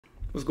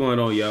What's going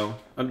on, y'all?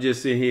 I'm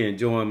just sitting here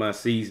enjoying my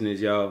seasonings,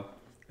 y'all.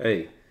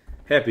 Hey,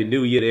 Happy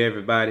New Year to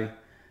everybody.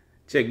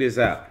 Check this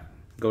out.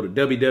 Go to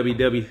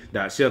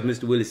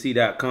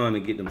www.chefmrwilliec.com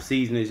and get them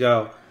seasonings,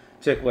 y'all.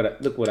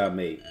 Look what I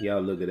made.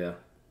 Y'all look at that.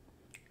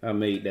 I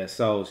made that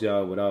sauce,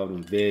 y'all, with all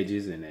them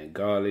veggies and that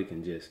garlic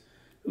and just,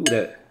 ooh,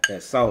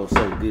 that sauce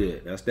so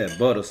good. That's that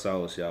butter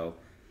sauce, y'all.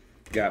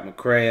 Got my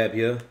crab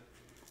here.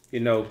 You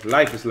know,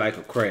 life is like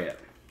a crab.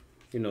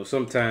 You know,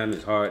 sometimes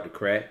it's hard to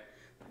crack.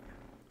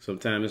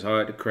 Sometimes it's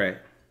hard to crack.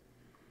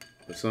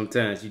 But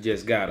sometimes you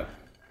just gotta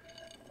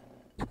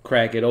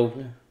crack it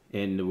open.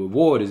 And the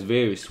reward is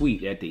very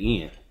sweet at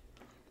the end.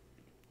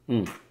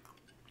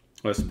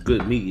 That's some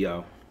good meat,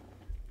 y'all.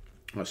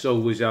 I sure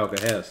wish y'all could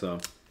have some.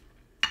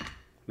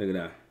 Look at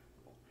that.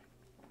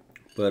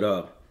 But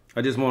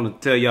I just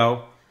want to tell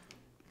y'all,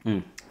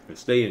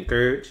 stay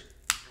encouraged.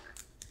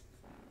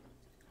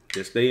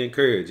 Just stay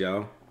encouraged,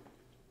 y'all.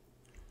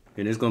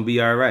 And it's gonna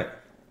be all right.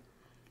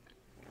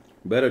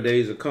 Better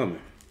days are coming.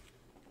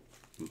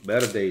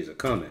 Better days are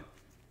coming.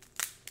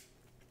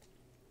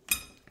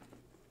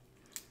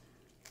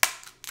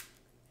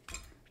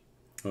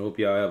 I hope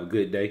y'all have a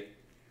good day.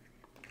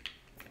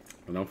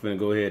 And I'm finna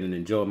go ahead and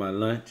enjoy my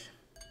lunch.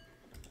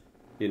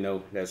 You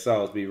know, that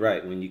sauce be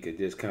right when you could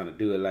just kind of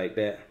do it like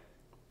that.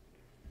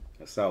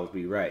 That sauce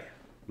be right.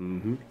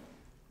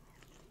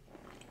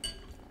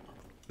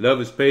 Love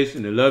is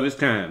patient and love is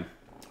kind.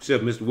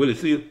 Chef Mr.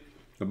 Williec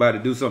about to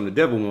do something the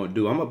devil won't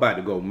do. I'm about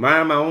to go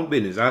mind my own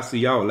business. I'll see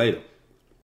y'all later.